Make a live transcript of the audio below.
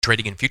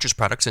Trading in futures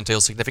products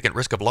entails significant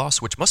risk of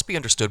loss, which must be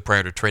understood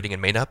prior to trading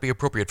and may not be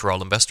appropriate for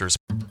all investors.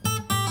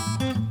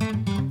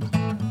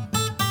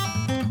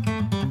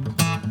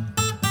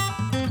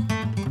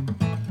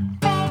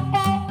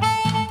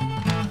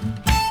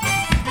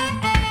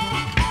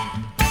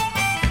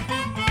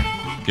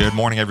 Good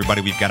morning,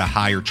 everybody. We've got a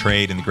higher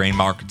trade in the grain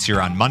markets here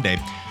on Monday.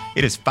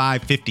 It is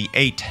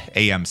 5:58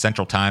 a.m.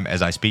 Central Time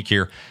as I speak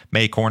here.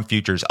 May corn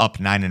futures up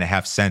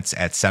 9.5 cents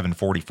at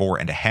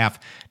 7.44.5.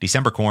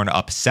 December corn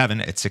up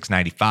 7 at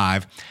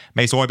 6.95.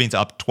 May soybeans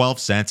up 12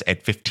 cents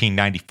at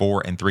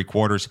 15.94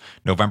 3/4.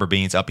 November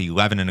beans up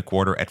 11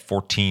 1/4 at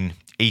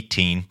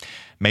 14.18.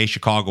 May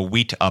Chicago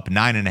wheat up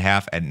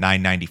 9.5 at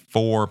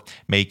 9.94.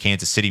 May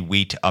Kansas City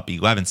wheat up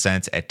 11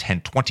 cents at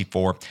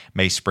 10.24.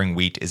 May spring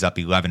wheat is up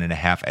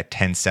 11.5 at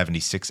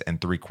 10.76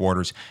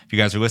 3/4. If you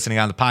guys are listening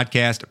on the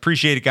podcast,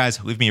 appreciate it,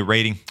 guys. Leave me a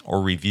rating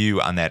or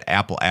review on that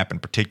Apple app in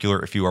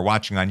particular. If you are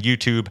watching on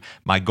YouTube,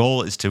 my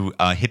goal is to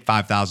hit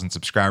 5,000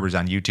 subscribers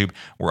on YouTube.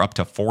 We're up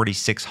to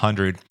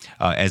 4,600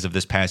 as of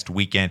this past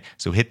weekend.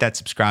 So hit that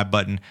subscribe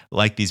button,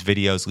 like these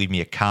videos, leave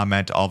me a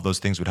comment. All of those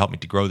things would help me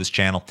to grow this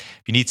channel.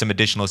 If you need some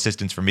additional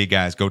assistance from me,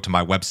 guys, go to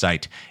my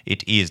website.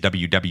 It is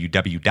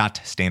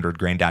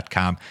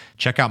www.standardgrain.com.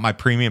 Check out my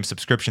premium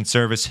subscription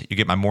service. You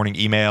get my morning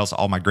emails,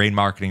 all my grain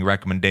marketing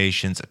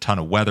recommendations, a ton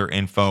of weather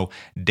info,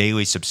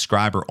 daily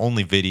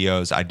subscriber-only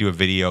videos. I do a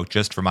video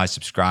just for my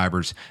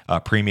subscribers,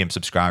 premium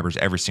subscribers,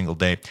 every single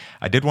day.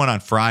 I did one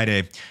on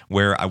Friday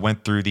where I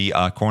went through the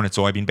corn and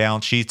soybean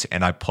balance sheets,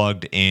 and I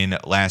plugged in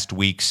last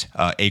week's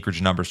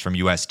acreage numbers from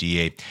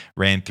USDA,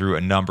 ran through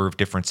a number of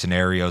different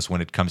scenarios when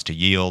it comes to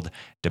yield,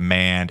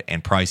 demand,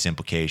 and price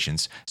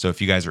implications. So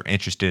if you guys are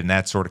interested in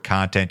that sort of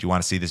content, you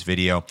want to see this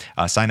video,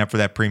 sign up for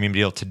that premium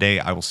deal today.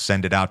 I will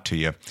send it out to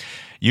you.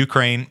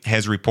 Ukraine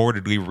has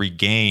reportedly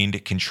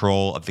regained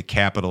control of the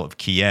capital of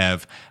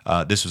Kiev.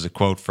 This was a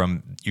quote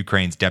from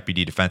Ukraine's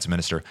deputy defense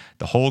minister.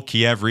 The whole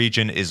Kiev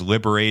region is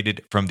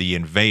liberated from the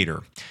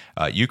invader.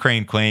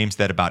 Ukraine claims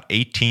that about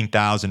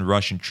 18,000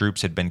 Russian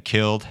troops had been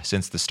killed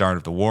since the start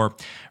of the war.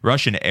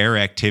 Russian air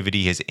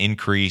activity has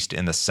increased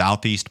in the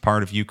southeast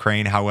part of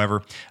Ukraine.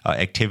 However,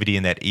 activity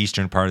in that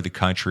eastern part of the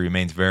country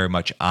remains very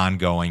much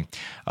ongoing.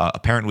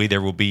 Apparently, there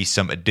will be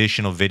some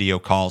additional video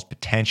calls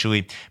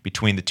potentially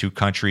between the two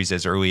countries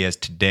as early as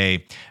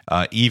today,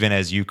 even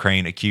as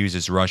Ukraine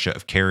accuses Russia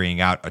of carrying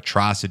out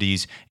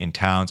atrocities in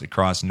towns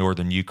across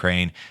northern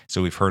Ukraine.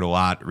 So we've heard a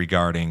lot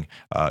regarding,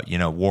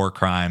 war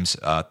crimes,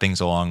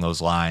 things along those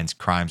lines,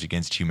 crimes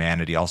against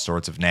humanity, all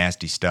sorts of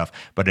nasty stuff.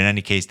 But in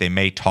any case, they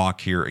may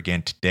talk here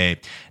again today.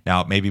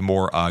 Now, maybe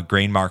more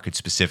grain market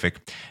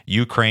specific.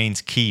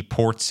 Ukraine's key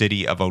port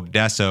city of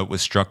Odessa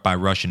was struck by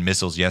Russian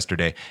missiles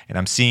yesterday, and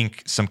I'm seeing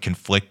some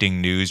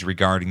conflicting news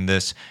regarding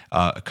this.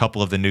 A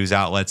couple of the news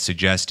outlets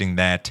suggesting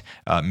that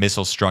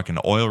missiles struck an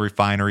oil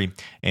refinery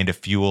and a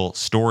fuel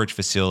storage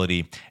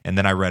facility, and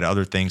then I read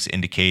other things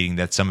indicating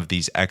that some of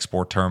these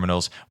export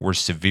terminals were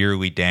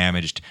severely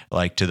damaged,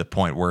 like to the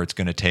point where it's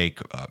going to take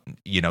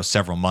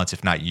several months,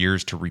 if not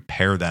years, to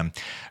repair them.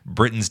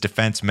 Britain's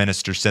defense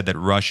minister said that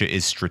Russia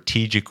is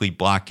strategically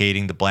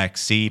blockading the Black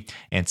Sea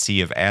and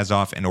Sea of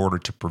Azov in order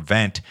to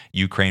prevent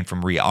Ukraine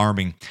from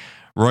rearming.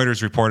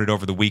 Reuters reported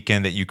over the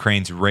weekend that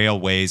Ukraine's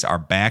railways are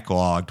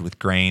backlogged with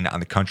grain on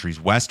the country's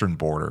western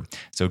border.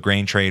 So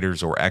grain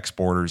traders or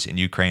exporters in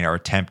Ukraine are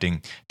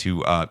attempting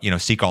to,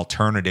 seek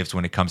alternatives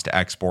when it comes to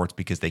exports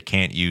because they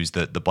can't use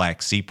the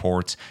Black Sea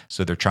ports.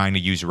 So they're trying to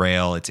use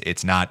rail.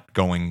 It's not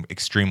going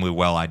extremely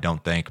well, I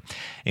don't think.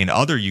 In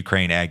other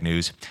Ukraine ag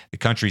news, the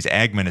country's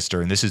ag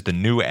minister, and this is the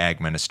new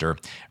ag minister,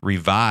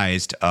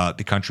 revised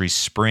the country's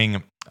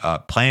spring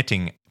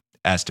planting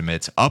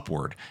estimates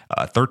upward.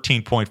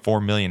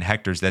 13.4 million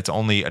hectares. That's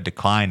only a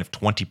decline of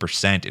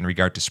 20% in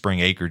regard to spring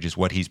acreage is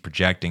what he's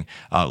projecting.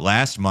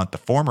 Last month, the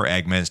former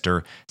ag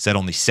minister said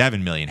only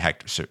 7 million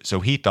hectares.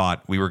 So he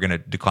thought we were going to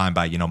decline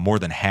by, more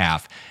than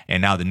half.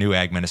 And now the new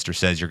ag minister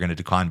says you're going to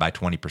decline by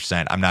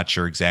 20%. I'm not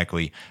sure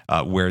exactly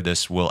where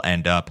this will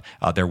end up.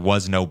 There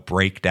was no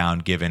breakdown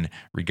given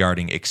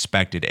regarding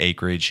expected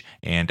acreage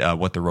and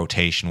what the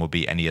rotation will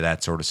be, any of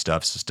that sort of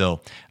stuff. So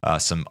still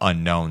some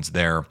unknowns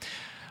there.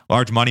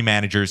 Large money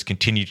managers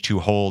continue to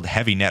hold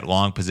heavy net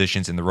long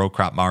positions in the row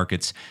crop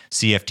markets.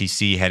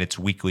 CFTC had its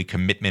weekly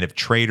commitment of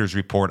traders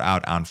report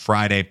out on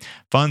Friday.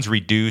 Funds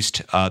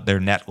reduced their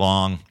net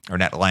long or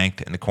net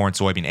length in the corn,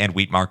 soybean, and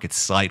wheat markets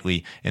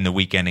slightly in the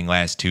week ending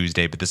last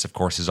Tuesday. But this, of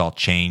course, has all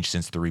changed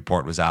since the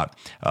report was out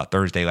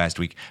Thursday last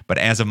week. But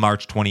as of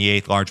March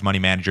 28th, large money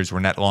managers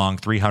were net long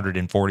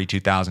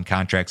 342,000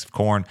 contracts of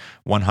corn,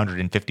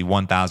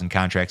 151,000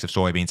 contracts of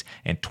soybeans,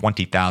 and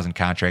 20,000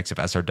 contracts of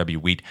SRW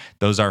wheat.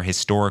 Those are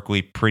historically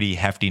pretty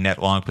hefty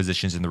net long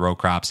positions in the row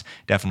crops,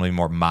 definitely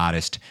more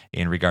modest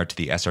in regard to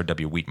the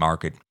SRW wheat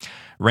market.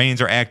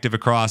 Rains are active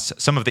across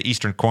some of the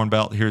eastern Corn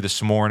Belt here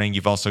this morning.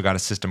 You've also got a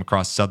system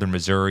across southern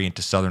Missouri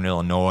into southern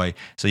Illinois.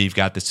 So you've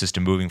got the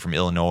system moving from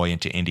Illinois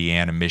into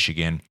Indiana,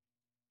 Michigan.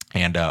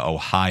 and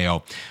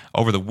Ohio.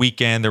 Over the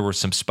weekend, there was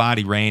some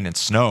spotty rain and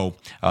snow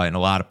in a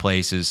lot of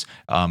places.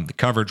 The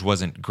coverage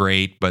wasn't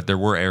great, but there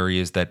were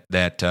areas that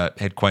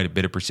had quite a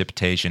bit of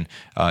precipitation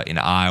in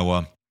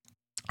Iowa.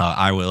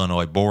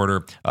 Iowa-Illinois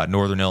border,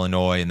 northern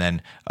Illinois, and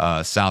then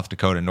South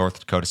Dakota, North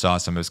Dakota saw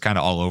some. It was kind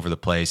of all over the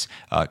place.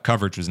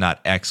 Coverage was not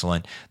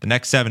excellent. The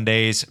next 7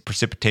 days,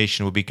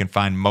 precipitation will be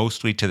confined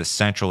mostly to the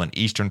central and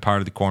eastern part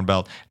of the Corn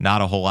Belt.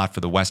 Not a whole lot for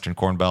the western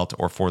Corn Belt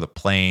or for the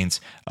plains.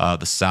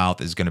 The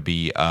south is going to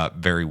be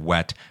very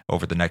wet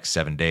over the next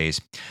 7 days.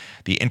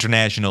 The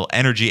International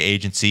Energy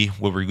Agency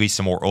will release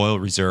some more oil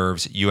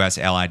reserves. U.S.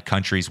 allied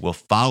countries will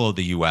follow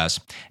the U.S.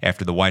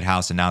 after the White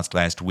House announced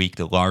last week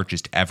the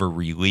largest ever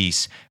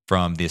release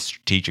from the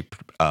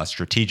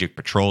Strategic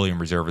Petroleum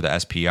Reserve, or the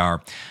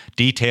SPR.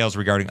 Details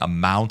regarding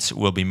amounts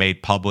will be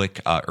made public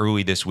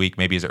early this week,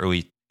 maybe as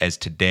early as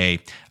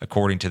today,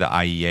 according to the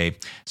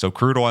IEA. So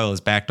crude oil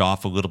has backed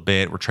off a little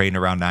bit. We're trading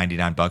around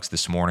 $99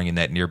 this morning in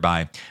that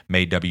nearby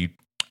May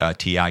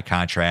WTI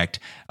contract.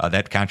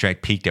 That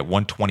contract peaked at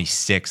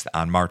 126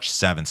 on March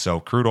 7th. So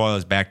crude oil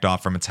has backed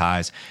off from its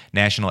highs.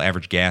 National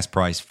average gas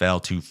price fell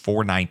to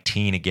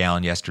 $4.19 a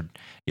gallon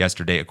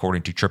yesterday,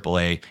 according to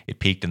AAA. It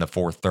peaked in the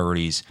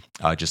 430s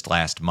just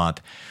last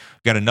month.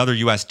 We've got another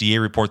USDA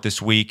report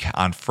this week.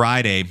 On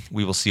Friday,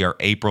 we will see our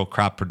April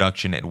crop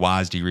production and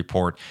WASDE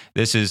report.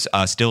 This is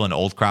still an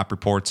old crop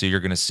report, so you're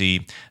going to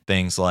see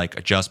things like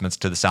adjustments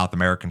to the South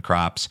American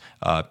crops,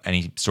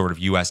 any sort of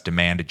U.S.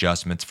 demand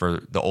adjustments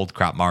for the old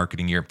crop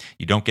marketing year.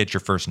 You don't get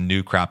your first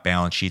new crop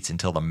balance sheets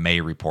until the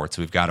May report,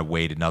 so we've got to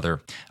wait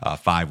another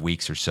 5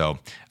 weeks or so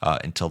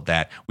until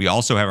that. We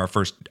also have our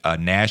first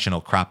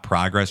national crop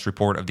progress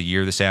report of the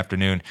year this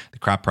afternoon. The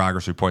crop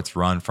progress reports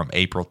run from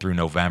April through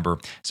November,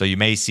 so you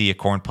may see a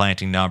corn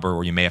planting number,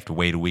 or you may have to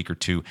wait a week or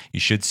two. You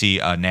should see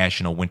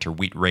national winter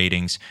wheat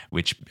ratings,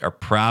 which are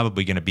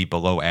probably going to be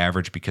below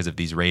average because of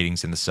these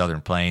ratings in the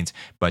southern plains,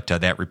 but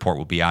that report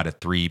will be out at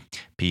 3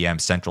 p.m.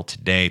 Central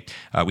today.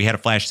 We had a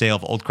flash sale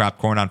of old crop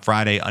corn on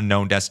Friday.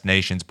 Unknown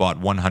Destinations bought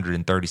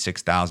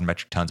 136,000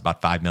 metric tons,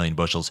 about 5 million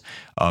bushels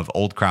of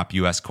old crop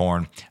U.S.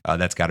 corn.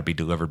 That's got to be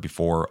delivered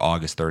before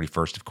August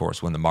 31st, of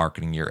course, when the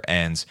marketing year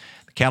ends.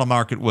 The cattle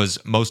market was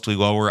mostly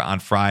lower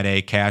on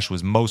Friday. Cash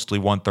was mostly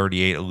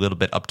 138, a little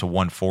bit up to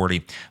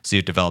 140. See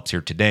what develops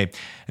here today.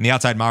 In the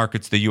outside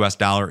markets, the U.S.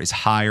 dollar is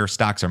higher.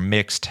 Stocks are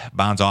mixed.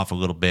 Bonds off a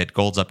little bit.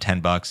 Gold's up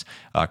 $10.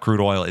 Crude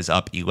oil is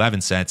up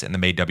 11 cents, and the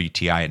May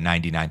WTI at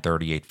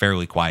 99.38.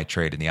 Fairly quiet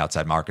trade in the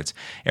outside markets.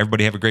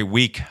 Everybody have a great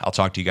week. I'll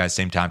talk to you guys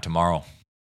same time tomorrow.